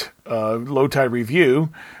Fremont Low Tide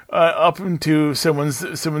Review, up into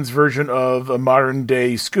someone's version of a modern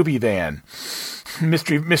day Scooby van,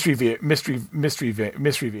 mystery vehicle,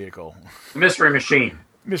 Mystery Machine.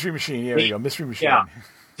 Mystery Machine. There you go, Mystery Machine. Yeah.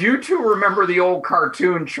 Do you two remember the old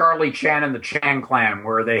cartoon Charlie Chan and the Chan Clan,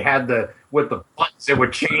 where they had with the buttons it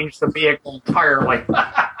would change the vehicle tire like?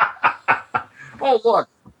 Oh look!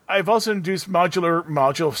 I've also introduced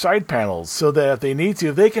modular side panels so that if they need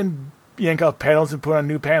to, they can yank off panels and put on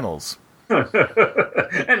new panels.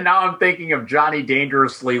 And now I'm thinking of Johnny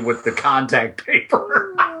Dangerously with the contact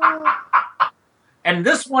paper. And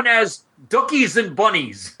this one has duckies and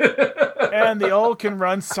bunnies. And they all can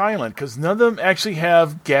run silent because none of them actually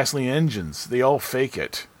have gasoline engines. They all fake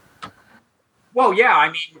it. Well, yeah, I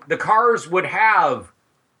mean, the cars would have,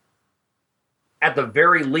 at the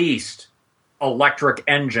very least, electric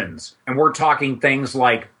engines. And we're talking things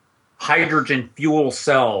like hydrogen fuel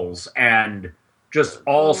cells and just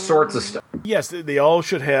all sorts of stuff. Yes, they all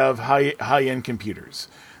should have high-end computers.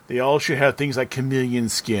 They all should have things like chameleon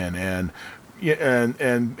skin and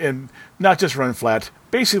not just run flat.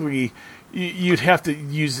 Basically, you'd have to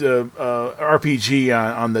use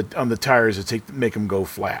RPG on the tires to make them go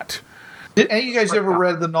flat. Did any of you guys ever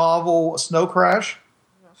read the novel Snow Crash?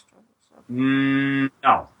 No.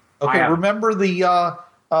 Okay, remember the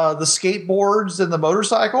skateboards and the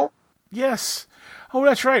motorcycle? Yes. Oh,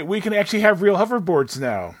 that's right. We can actually have real hoverboards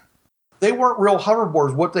now. They weren't real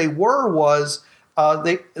hoverboards. What they were was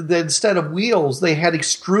they instead of wheels, they had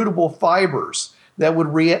extrudable fibers that would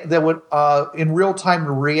in real time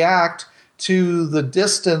react to the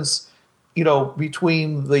distance,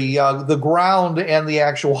 between the ground and the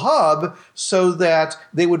actual hub, so that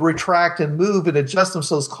they would retract and move and adjust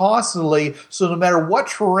themselves constantly. So no matter what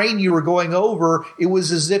terrain you were going over, it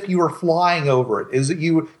was as if you were flying over it. Is that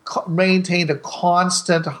you maintained a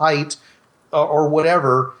constant height or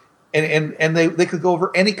whatever, and they could go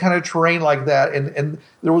over any kind of terrain like that. And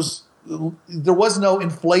there was no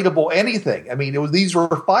inflatable anything. I mean, these were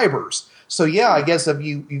fibers. So yeah, I guess if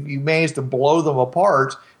you managed to blow them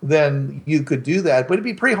apart, then you could do that. But it'd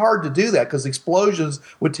be pretty hard to do that because explosions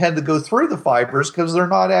would tend to go through the fibers because they're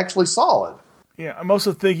not actually solid. Yeah, I'm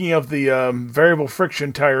also thinking of the variable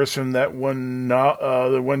friction tires from that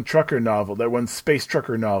the one trucker novel, that one space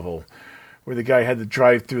trucker novel, where the guy had to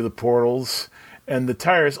drive through the portals, and the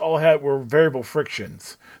tires all were variable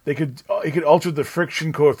frictions. He could alter the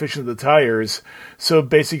friction coefficient of the tires, so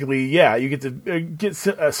basically, yeah, you get to get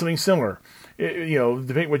something similar.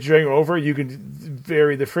 depending what you're going over, you can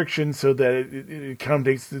vary the friction so that it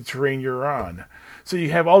accommodates the terrain you're on. So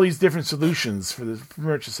you have all these different solutions for pretty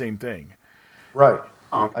much the same thing. Right.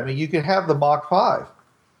 Okay. I mean, you could have the Mach 5,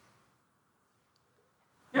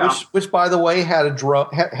 Yeah. which by the way had a drone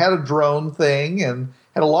had a drone thing and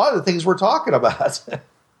had a lot of the things we're talking about.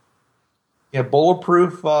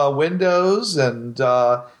 Bulletproof windows and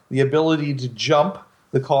the ability to jump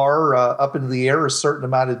the car up into the air a certain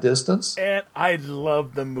amount of distance. And I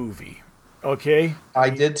love the movie. Okay, I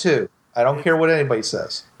did too. I don't care what anybody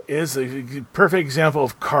says. it is a perfect example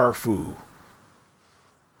of car foo.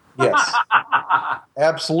 Yes,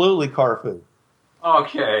 absolutely, car food.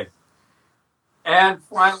 Okay. And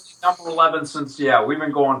finally, number 11, since, we've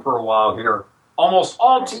been going for a while here. Almost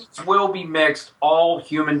all teams will be mixed. All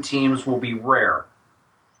human teams will be rare.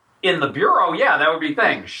 In the Bureau, that would be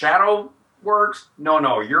thing. Shadow works.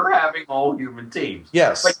 No, you're having all human teams.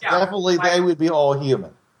 Yes, But definitely they would be all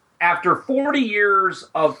human. After 40 years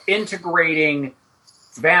of integrating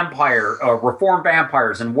reformed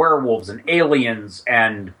vampires and werewolves and aliens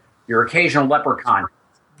and your occasional leprechaun,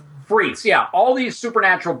 freaks, all these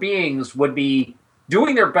supernatural beings would be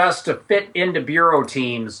doing their best to fit into Bureau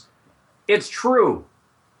teams. It's true.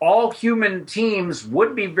 All human teams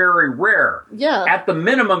would be very rare. Yeah. At the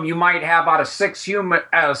minimum, you might have out of six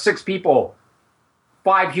people,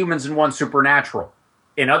 5 humans and 1 supernatural.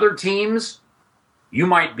 In other teams, you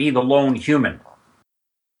might be the lone human.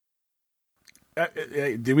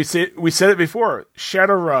 Did we say we said it before?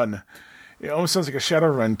 Shadowrun. It almost sounds like a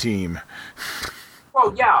Shadowrun team.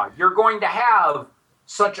 Well, you're going to have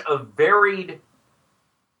such a varied,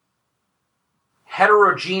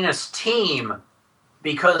 heterogeneous team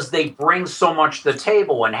because they bring so much to the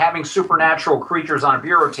table. And having supernatural creatures on a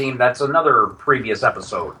Bureau team, that's another previous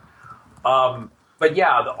episode. But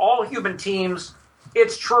the all-human teams,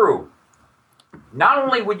 it's true. Not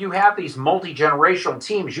only would you have these multi-generational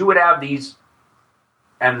teams, you would have these,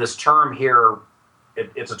 and this term here,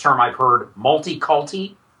 it's a term I've heard,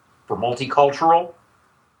 multi-culti, for multicultural.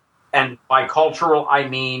 And by cultural, I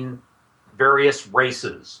mean various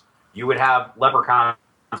races. You would have leprechauns,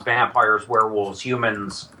 vampires, werewolves,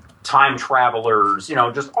 humans, time travelers,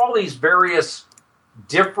 just all these various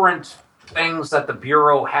different things that the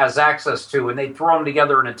Bureau has access to, and they throw them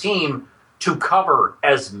together in a team to cover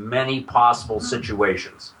as many possible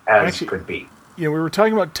situations as could be. We were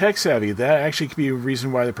talking about tech savvy. That actually could be a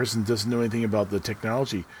reason why the person doesn't know anything about the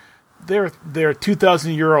technology. They're a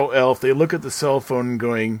 2,000-year-old elf. They look at the cell phone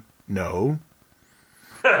going, no.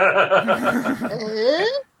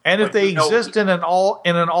 And if they exist in an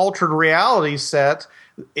altered reality set,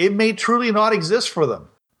 it may truly not exist for them.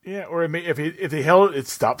 Yeah, or if they held it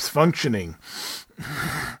stops functioning.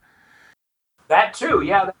 That too,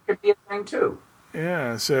 that could be a thing too.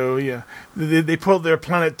 Yeah, so they pulled their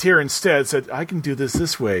Planeteer instead. Said, I can do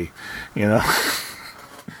this way,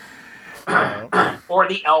 Or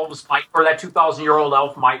the elves or that 2,000-year-old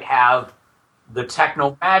elf might have the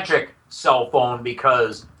techno-magic cell phone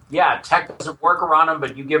because, tech doesn't work around them,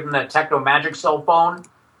 but you give them that techno-magic cell phone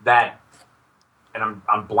and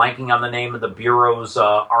I'm blanking on the name of the Bureau's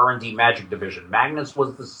R&D magic division. Magnus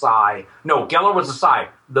was the Psi. No, Geller was the Psi.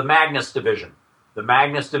 The Magnus division. The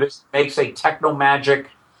Magnus division makes a techno-magic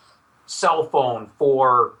cell phone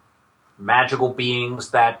for magical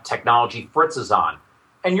beings that technology fritzes on.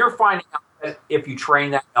 And you're finding out that if you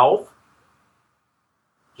train that elf,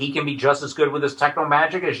 he can be just as good with his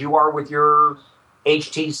techno-magic as you are with your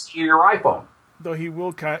HTC or your iPhone. Though he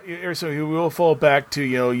will he will fall back to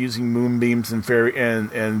using moonbeams and fairy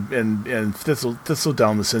and thistle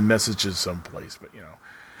down to send messages someplace, but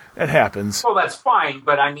it happens. Well, that's fine,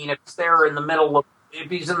 but I mean, if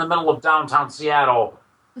he's in the middle of downtown Seattle,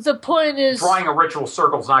 The point is, drawing a ritual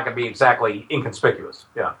circle is not going to be exactly inconspicuous.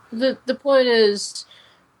 Yeah. the point is,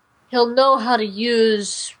 he'll know how to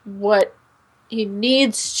use what he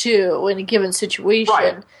needs to in a given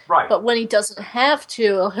situation. Right. But when he doesn't have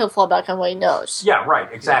to, he'll fall back on what he knows. Yeah, right,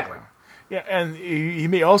 exactly. Yeah, and he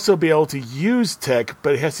may also be able to use tech,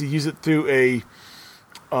 but he has to use it through a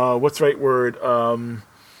what's the right word?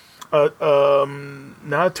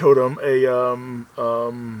 Not a totem.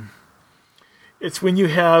 It's when you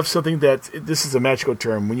have something this is a magical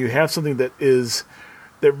term. When you have something that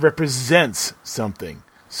represents something.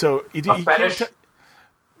 So A fetish?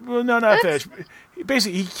 Well, no, not a fetish.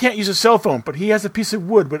 Basically, he can't use a cell phone, but he has a piece of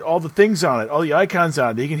wood with all the things on it, all the icons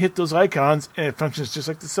on it. He can hit those icons, and it functions just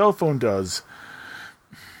like the cell phone does.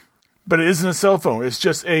 But it isn't a cell phone. It's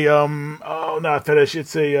just a not a fetish.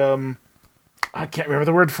 It's a I can't remember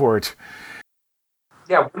the word for it.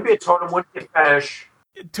 Yeah, wouldn't be a totem, wouldn't be a fetish.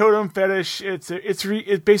 totem fetish.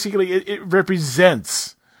 It basically it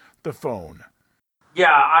represents the phone.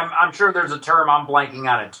 Yeah, I'm sure there's a term. I'm blanking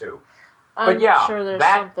on it too. I'm But yeah, sure there's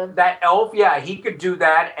that something. that elf, yeah, he could do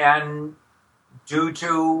that, and due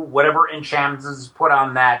to whatever enchantments is put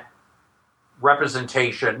on that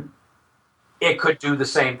representation, it could do the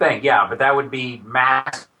same thing. Yeah, but that would be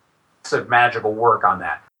massive magical work on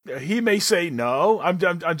that. He may say, "No, I'm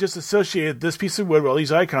just associated this piece of wood with all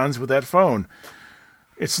these icons with that phone.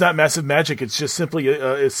 It's not massive magic. It's just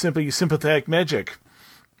simply sympathetic magic."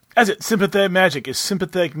 As it sympathetic magic is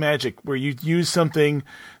sympathetic magic, where you use something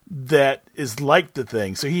that is like the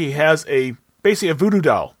thing. So he has basically a voodoo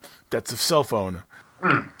doll that's a cell phone.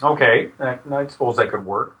 Okay, I suppose that could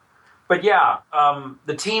work. But yeah,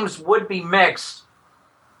 the teams would be mixed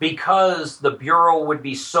because the Bureau would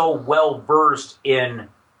be so well versed in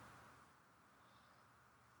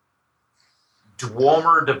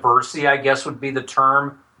Dwemer diversity, I guess would be the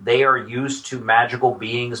term. They are used to magical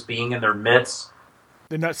beings being in their midst.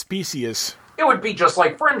 They're not specious. It would be just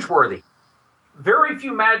like Fringeworthy. Very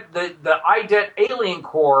few the IDET Alien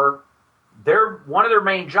Corps, one of their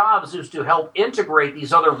main jobs is to help integrate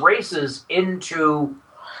these other races into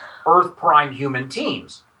Earth Prime human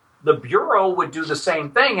teams. The Bureau would do the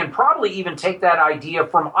same thing and probably even take that idea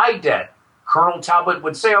from IDET. Colonel Talbot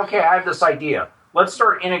would say, okay, I have this idea. Let's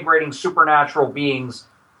start integrating supernatural beings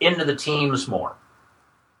into the teams more.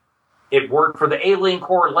 It worked for the Alien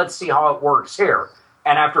Corps. Let's see how it works here.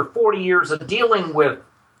 And after 40 years of dealing with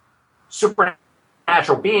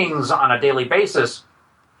supernatural beings on a daily basis,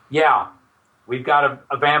 yeah, we've got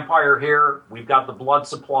a vampire here. We've got the blood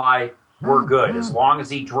supply. We're good. As long as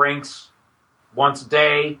he drinks once a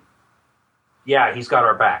day, yeah, he's got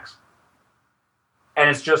our backs. And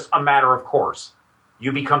it's just a matter of course.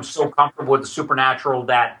 You become so comfortable with the supernatural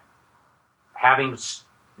that having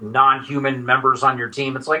non-human members on your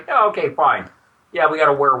team, it's like, oh, okay, fine. Yeah, we got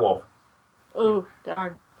a werewolf. Oh,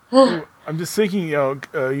 darn. I'm just thinking,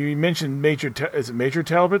 you mentioned is it Major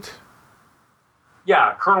Talbot?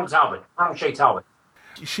 Yeah, Colonel Talbot. Colonel Shay Talbot.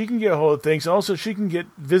 She can get a hold of things. Also, she can get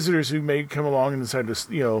visitors who may come along and decide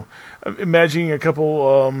to, imagining a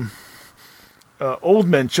couple old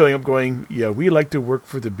men showing up going, yeah, we like to work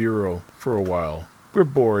for the Bureau for a while. We're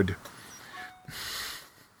bored.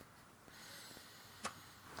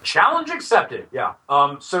 Challenge accepted. Yeah.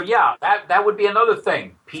 So yeah, that would be another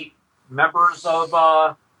thing. Members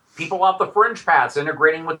of people off the fringe paths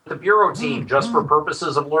integrating with the Bureau team just for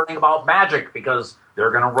purposes of learning about magic because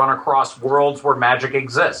they're going to run across worlds where magic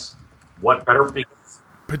exists. What better?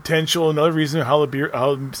 Potential. Another reason how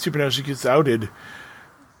Supernatural gets outed.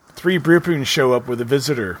 3 Brewpins show up with a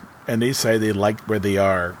visitor, and they say they like where they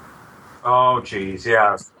are. Oh, geez,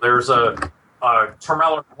 yeah. There's a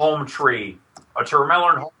Termelern home tree. A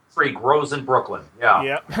Termelern home tree grows in Brooklyn. Yeah.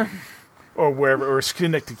 Yeah. Or wherever, or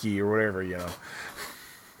Schenectady, or whatever,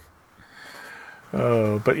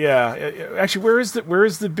 but yeah, actually, where is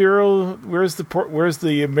the Bureau? Where's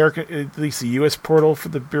the American, at least the U.S. portal for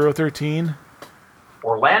the Bureau 13?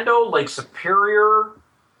 Orlando, Lake Superior,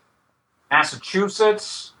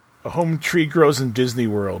 Massachusetts. A home tree grows in Disney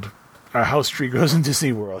World. A house tree grows in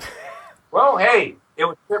Disney World. Well, hey, it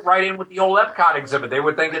would fit right in with the old Epcot exhibit. They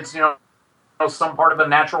would think it's some part of a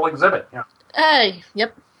natural exhibit. Yeah. Hey,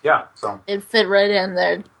 yep. Yeah. So it fit right in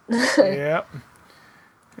there. Yeah.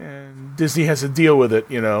 And Disney has to deal with it.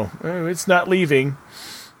 It's not leaving.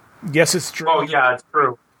 Yes, it's true. Oh yeah, it's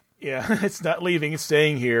true. Yeah, it's not leaving. It's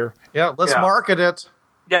staying here. Yeah, let's market it.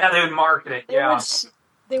 Yeah, they would market it. Yeah.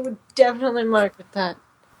 They would definitely market that.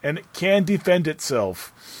 And it can defend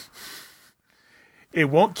itself. It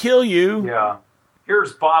won't kill you. Yeah.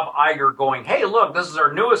 Here's Bob Iger going, hey, look, this is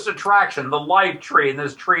our newest attraction, the Life Tree. And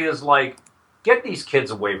this tree is like, get these kids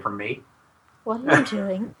away from me. What are you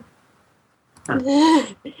doing?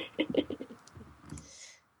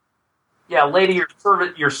 Yeah, lady,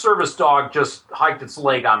 your service dog just hiked its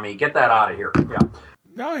leg on me. Get that out of here. Yeah.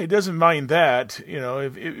 No, he doesn't mind that.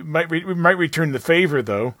 It might return the favor,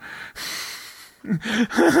 though.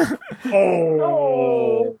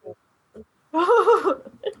 Oh.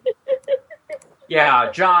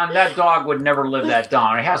 Yeah, John, that dog would never live that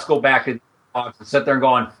down. It has to go back to the dogs and sit there and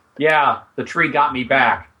going, yeah, the tree got me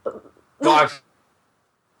back. Dog's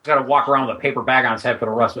got to walk around with a paper bag on its head for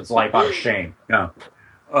the rest of its life out of shame. Yeah.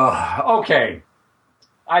 Okay.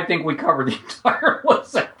 I think we covered the entire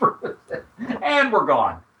list. And we're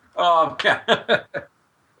gone. That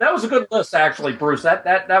was a good list, actually, Bruce.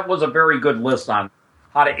 That was a very good list on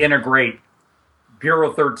how to integrate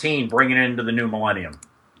Bureau 13, bringing it into the new millennium.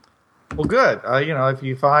 Well, good. If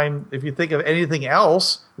you think of anything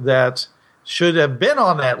else that should have been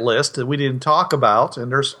on that list that we didn't talk about,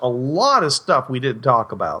 and there's a lot of stuff we didn't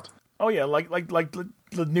talk about. Oh yeah, like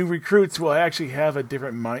the new recruits will actually have a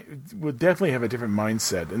different would definitely have a different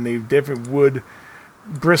mindset, and they definitely would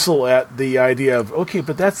bristle at the idea of, okay,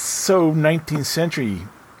 but that's so 19th century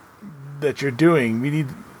that you're doing. We need.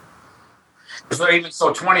 So even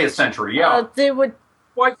so, 20th century, yeah. They would,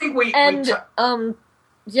 Well, I think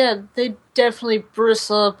yeah, they definitely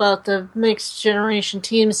bristle about the mixed generation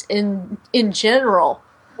teams in general.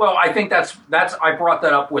 Well, I think that's I brought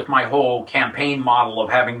that up with my whole campaign model of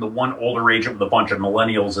having the one older agent with a bunch of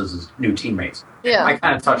millennials as his new teammates. Yeah. I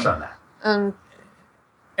kind of touched on that.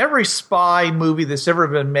 Every spy movie that's ever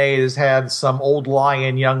been made has had some old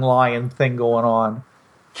lion, young lion thing going on.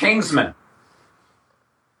 Kingsman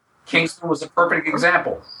was a perfect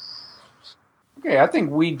example. Okay, I think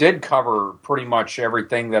we did cover pretty much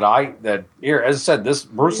everything that here. As I said, this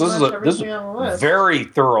is a very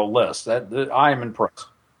thorough list. That I am impressed.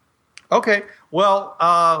 Okay. Well,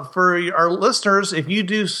 for our listeners, if you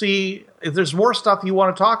do see, if there's more stuff you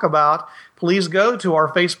want to talk about, please go to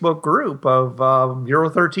our Facebook group of Bureau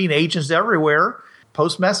 13 Agents Everywhere.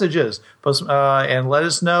 Post messages, and let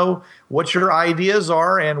us know what your ideas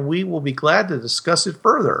are, and we will be glad to discuss it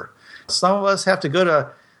further. Some of us have to go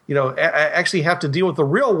to, actually have to deal with the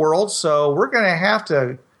real world, so we're going to have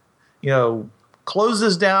to, close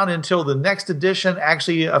this down until the next edition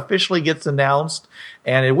actually officially gets announced,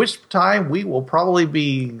 and at which time we will probably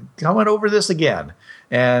be coming over this again,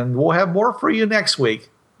 and we'll have more for you next week.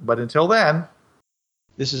 But until then,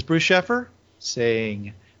 this is Bruce Sheffer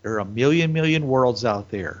saying there are a million worlds out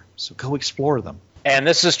there, so go explore them. And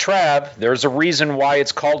this is Trav. There's a reason why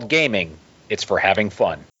it's called gaming. It's for having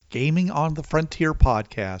fun. Gaming on the Frontier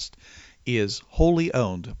podcast is wholly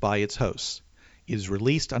owned by its hosts. It is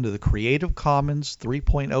released under the Creative Commons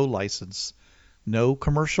 3.0 license. No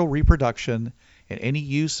commercial reproduction, and any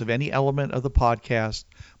use of any element of the podcast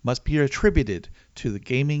must be attributed to the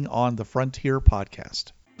Gaming on the Frontier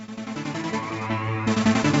podcast.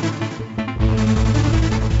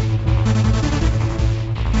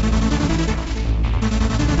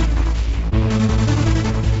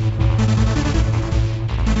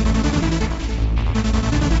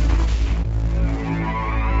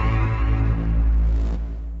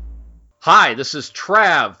 Hi, this is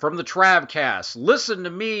Trav from the Travcast. Listen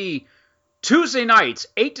to me Tuesday nights,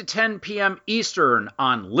 8 to 10 p.m. Eastern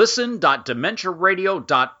on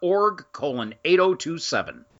listen.dementiaradio.org:8027.